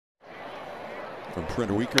from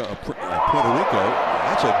Puerto Rico.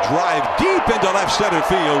 That's a drive deep into left center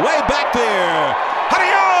field. Way back there.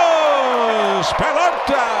 Adios!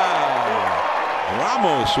 Pelota!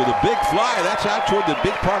 Ramos with a big fly. That's out toward the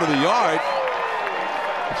big part of the yard.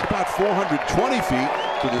 It's about 420 feet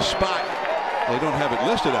to the spot. They don't have it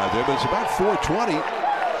listed out there, but it's about 420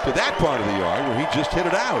 to that part of the yard where he just hit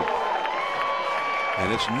it out.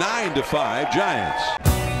 And it's 9-5 Giants.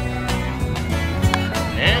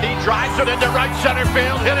 And he drives it into right center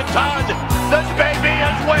field. Hit a ton. This baby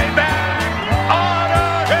is way back. On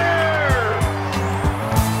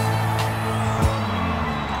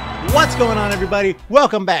here. What's going on, everybody?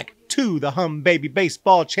 Welcome back to the Humm Baby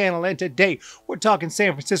Baseball channel, and today we're talking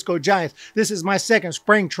San Francisco Giants. This is my second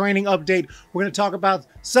spring training update. We're going to talk about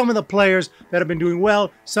some of the players that have been doing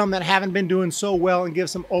well, some that haven't been doing so well, and give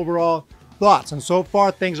some overall thoughts. And so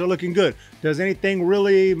far, things are looking good. Does anything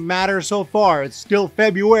really matter so far? It's still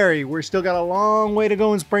February. We're still got a long way to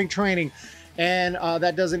go in spring training. And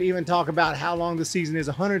that doesn't even talk about how long the season is.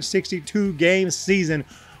 162 game season,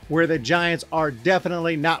 where the Giants are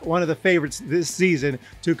definitely not one of the favorites this season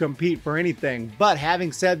to compete for anything. But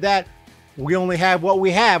having said that, we only have what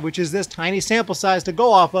we have, which is this tiny sample size to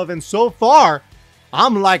go off of. And so far,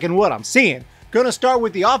 I'm liking what I'm seeing. Gonna start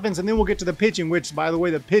with the offense, and then we'll get to the pitching, which, by the way,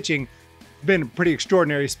 the pitching been pretty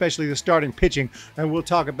extraordinary, especially the starting pitching, and we'll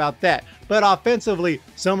talk about that. But offensively,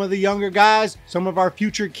 some of the younger guys, some of our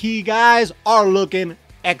future key guys are looking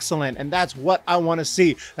excellent, and that's what I want to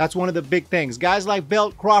see. That's one of the big things. Guys like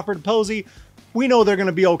Belt, Crawford, Posey, we know they're going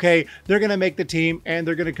to be okay. They're going to make the team, and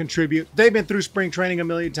they're going to contribute. They've been through spring training a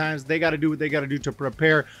million times. They got to do what they got to do to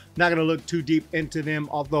prepare. Not going to look too deep into them,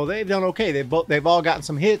 although they've done okay. They've all gotten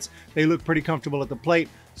some hits. They look pretty comfortable at the plate,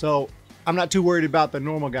 so I'm not too worried about the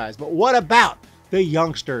normal guys. But what about the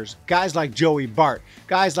youngsters? Guys like Joey Bart,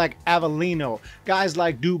 guys like Avellino, guys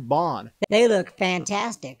like Dubon. They look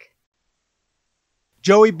fantastic.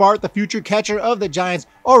 Joey Bart, the future catcher of the Giants,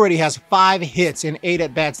 already has 5 hits in 8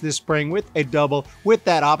 at-bats this spring with a double with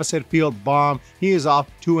that opposite field bomb. He is off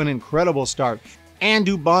to an incredible start. And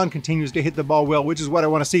Dubon continues to hit the ball well, which is what I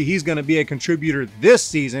want to see. He's going to be a contributor this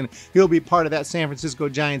season. He'll be part of that San Francisco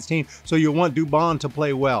Giants team, so you want Dubon to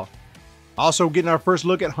play well. Also getting our first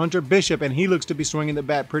look at Hunter Bishop, and he looks to be swinging the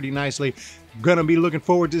bat pretty nicely. Gonna be looking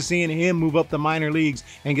forward to seeing him move up the minor leagues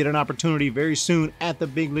and get an opportunity very soon at the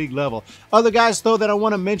big league level. Other guys, though, that I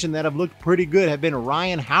want to mention that have looked pretty good have been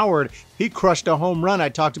Ryan Howard. He crushed a home run I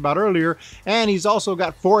talked about earlier, and he's also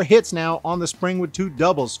got 4 hits now on the spring with 2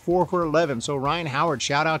 doubles, 4 for 11. So Ryan Howard,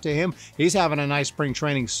 shout out to him. He's having a nice spring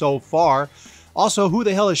training so far. Also, who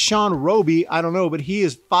the hell is Sean Roby? I don't know, but he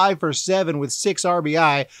is 5 for 7 with 6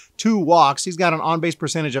 RBI, 2 walks. He's got an on-base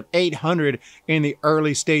percentage of .800 in the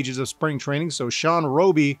early stages of spring training. So Sean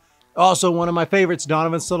Roby, also one of my favorites,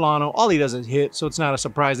 Donovan Solano. All he does is hit, so it's not a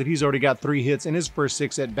surprise that he's already got 3 hits in his first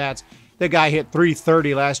 6 at-bats. The guy hit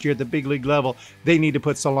 .330 last year at the big league level. They need to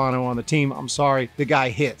put Solano on the team. I'm sorry, the guy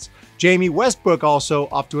hits. Jamie Westbrook also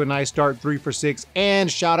off to a nice start, 3 for 6. And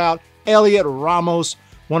shout out Heliot Ramos,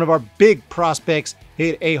 one of our big prospects,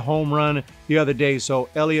 hit a home run the other day. So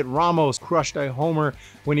Heliot Ramos crushed a homer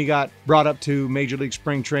when he got brought up to Major League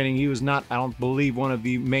Spring Training. He was not, I don't believe, one of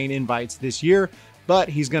the main invites this year, but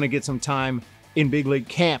he's going to get some time in big league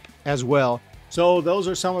camp as well. So those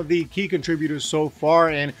are some of the key contributors so far,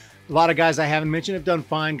 and a lot of guys I haven't mentioned have done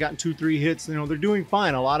fine, gotten 2-3 hits. You know, they're doing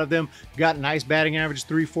fine. A lot of them got nice batting average,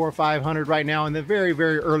 300, 400, 500 right now in the very,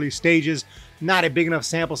 very early stages. Not a big enough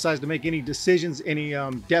sample size to make any decisions, any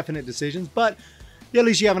definite decisions, but at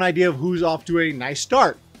least you have an idea of who's off to a nice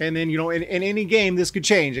start. And then, you know, in any game, this could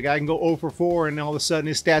change. A guy can go 0 for 4 and all of a sudden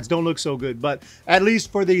his stats don't look so good. But at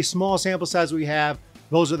least for the small sample size we have,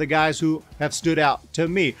 those are the guys who have stood out to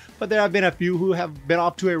me. But there have been a few who have been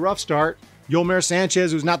off to a rough start. Yolmer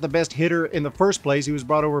Sanchez, who's not the best hitter in the first place. He was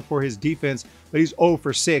brought over for his defense, but he's 0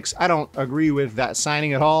 for 6. I don't agree with that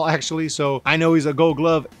signing at all, actually. So I know he's a Gold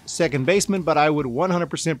Glove second baseman, but I would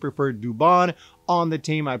 100% prefer Dubon on the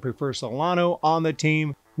team. I prefer Solano on the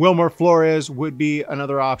team. Wilmer Flores would be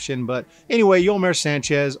another option. But anyway, Yolmer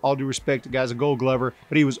Sanchez, all due respect, the guy's a Gold Glover,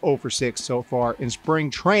 but he was 0 for 6 so far in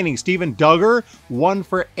spring training. Steven Duggar, 1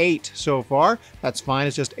 for 8 so far. That's fine.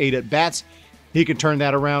 It's just 8 at-bats. He can turn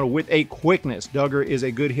that around with a quickness. Duggar is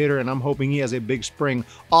a good hitter, and I'm hoping he has a big spring.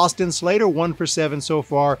 Austin Slater, 1 for 7 so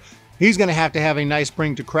far. He's going to have a nice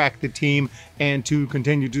spring to crack the team and to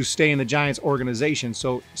continue to stay in the Giants organization.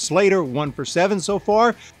 So Slater, 1 for 7 so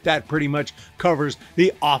far. That pretty much covers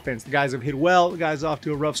the offense. The guys have hit well. The guys off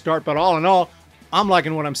to a rough start, but all in all, I'm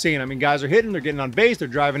liking what I'm seeing. I mean, guys are hitting, they're getting on base, they're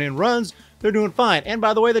driving in runs, they're doing fine. And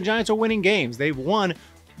by the way, the Giants are winning games. They've won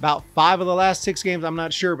about 5 of the last 6 games. I'm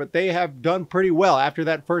not sure, but they have done pretty well after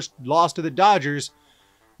that first loss to the Dodgers.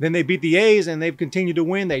 Then they beat the A's, and they've continued to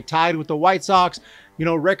win. They tied with the White Sox. You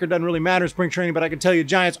know, record doesn't really matter in spring training, but I can tell you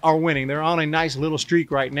Giants are winning. They're on a nice little streak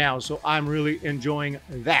right now, so I'm really enjoying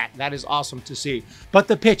that. That is awesome to see. But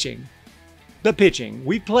the pitching.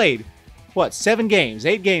 We played, what, 7 games,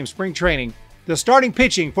 8 games spring training. The starting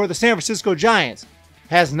pitching for the San Francisco Giants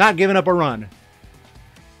has not given up a run.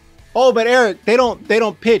 Oh, but Eric, they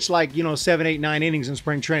don't pitch like, 7, 8, 9 innings in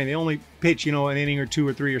spring training. They only pitch, an inning or 2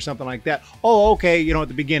 or 3 or something like that. Oh, okay, at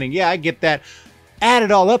the beginning. Yeah, I get that. Add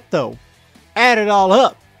it all up, though. Add it all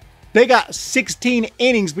up. They got 16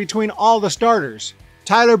 innings between all the starters.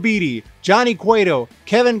 Tyler Beede, Johnny Cueto,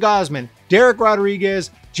 Kevin Gausman, Derek Rodriguez,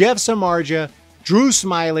 Jeff Samardzija, Drew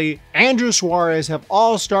Smyly, Andrew Suarez have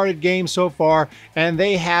all started games so far, and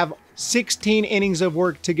they have 16 innings of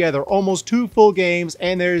work together, almost 2 full games,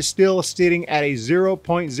 and they're still sitting at a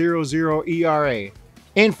 0.00 ERA.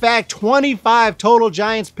 In fact, 25 total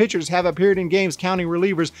Giants pitchers have appeared in games counting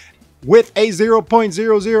relievers with a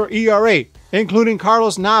 0.00 ERA, including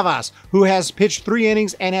Carlos Navas, who has pitched 3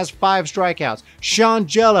 innings and has 5 strikeouts. Sean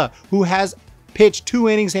Jella, who has pitched 2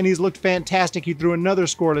 innings and he's looked fantastic. He threw another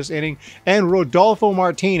scoreless inning. And Rodolfo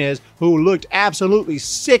Martinez, who looked absolutely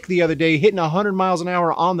sick the other day, hitting 100 miles an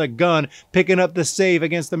hour on the gun, picking up the save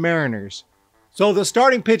against the Mariners. So the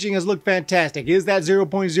starting pitching has looked fantastic. Is that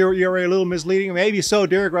 0.0 ERA a little misleading? Maybe so.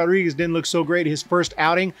 Derek Rodriguez didn't look so great his first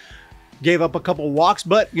outing. Gave up a couple walks,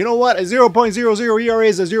 but you know what? A 0.00 ERA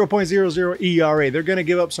is a 0.00 ERA. They're going to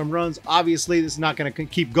give up some runs. Obviously, this is not going to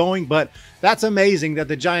keep going, but that's amazing that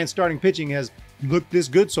the Giants starting pitching has looked this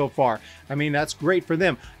good so far. I mean, that's great for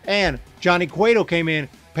them. And Johnny Cueto came in,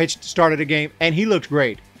 pitched, started a game, and he looked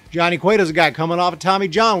great. Johnny Cueto's a guy coming off of Tommy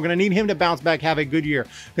John. We're going to need him to bounce back, have a good year.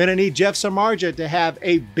 Going to need Jeff Samardzija to have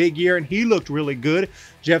a big year, and he looked really good.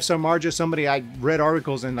 Jeff Samardzija, somebody I read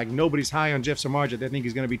articles, and like nobody's high on Jeff Samardzija. They think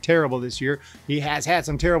he's going to be terrible this year. He has had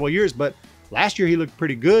some terrible years, but last year he looked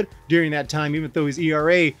pretty good during that time, even though his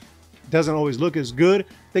ERA doesn't always look as good.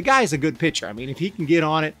 The guy's a good pitcher. I mean, if he can get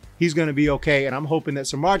on it, he's going to be okay. And I'm hoping that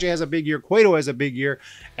Samardzija has a big year, Cueto has a big year,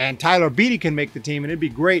 and Tyler Beede can make the team. And it'd be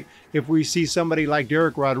great if we see somebody like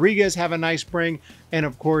Derek Rodriguez have a nice spring. And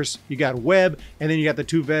of course, you got Webb, and then you got the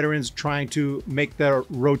 2 veterans trying to make the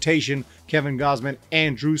rotation, Kevin Gausman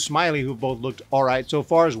and Drew Smyly, who both looked all right so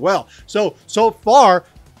far as well. So far,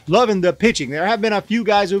 loving the pitching. There have been a few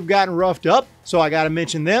guys who've gotten roughed up, so I got to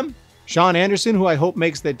mention them. Sean Anderson, who I hope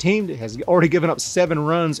makes the team, has already given up 7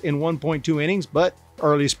 runs in 1.2 innings, but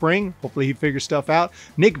early spring. Hopefully he figures stuff out.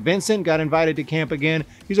 Nick Vincent got invited to camp again.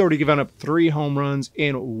 He's already given up 3 home runs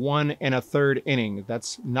in 1 1/3 inning.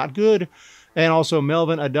 That's not good. And also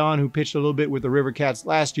Melvin Adon, who pitched a little bit with the River Cats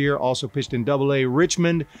last year, also pitched in Double-A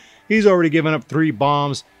Richmond. He's already given up 3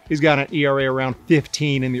 bombs. He's got an ERA around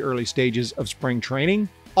 15 in the early stages of spring training.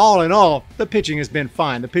 All in all, the pitching has been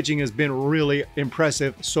fine. The pitching has been really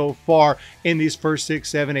impressive so far in these first 6,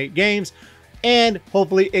 7, 8 games, and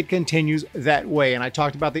hopefully it continues that way. And I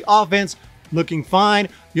talked about the offense looking fine.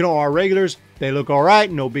 Our regulars, they look all right,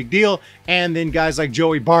 no big deal. And then guys like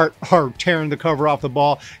Joey Bart are tearing the cover off the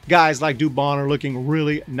ball. Guys like Dubon are looking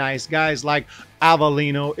really nice. Guys like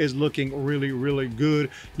Avellino is looking really, really good.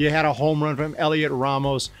 You had a home run from Heliot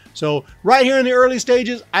Ramos. So right here in the early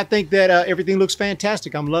stages, I think that everything looks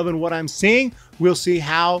fantastic. I'm loving what I'm seeing. We'll see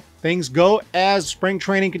how things go as spring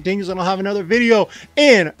training continues, and I'll have another video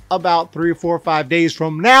in about 3 or 4 or 5 days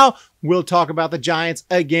from now. We'll talk about the Giants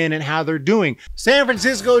again and how they're doing. San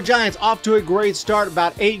Francisco Giants off to a great start.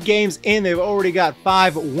 About 8 games in, they've already got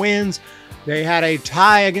 5 wins. They had a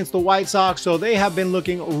tie against the White Sox, so they have been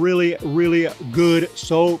looking really, really good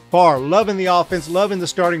so far. Loving the offense, loving the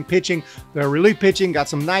starting pitching. The relief pitching got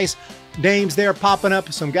some nice names there popping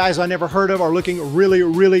up. Some guys I never heard of are looking really,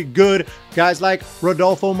 really good. Guys like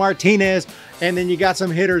Rodolfo Martinez. And then you got some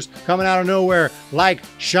hitters coming out of nowhere like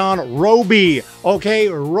Sean Roby. Okay,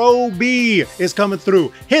 Roby is coming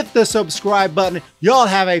through. Hit the subscribe button. Y'all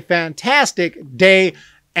have a fantastic day,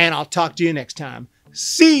 and I'll talk to you next time.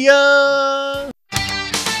 See ya!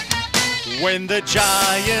 When the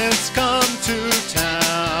Giants come to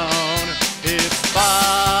town, it's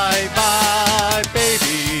bye-bye,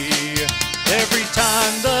 baby. Every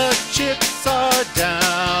time the chips are